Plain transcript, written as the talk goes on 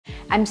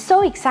I'm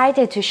so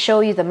excited to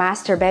show you the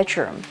master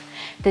bedroom.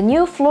 The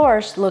new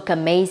floors look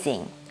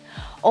amazing.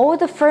 All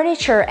the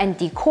furniture and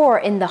decor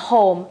in the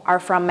home are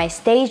from my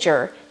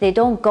stager. They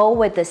don't go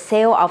with the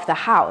sale of the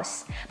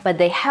house, but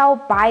they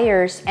help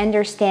buyers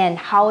understand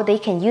how they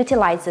can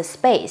utilize the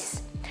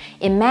space.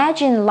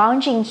 Imagine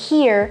lounging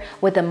here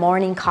with a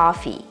morning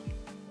coffee.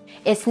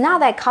 It's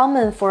not that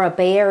common for a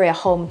Bay Area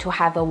home to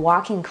have a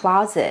walk-in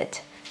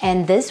closet,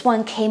 and this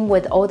one came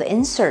with all the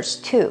inserts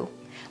too.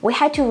 We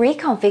had to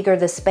reconfigure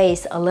the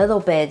space a little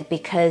bit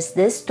because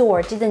this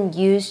door didn't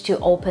use to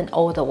open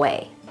all the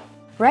way.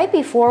 Right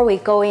before we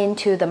go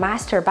into the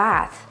master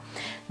bath,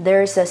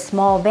 there's a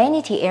small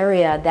vanity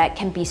area that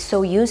can be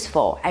so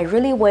useful. I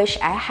really wish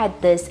I had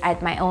this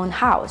at my own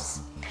house.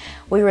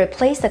 We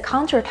replaced the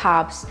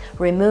countertops,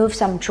 removed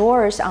some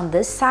drawers on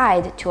this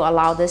side to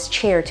allow this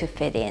chair to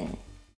fit in.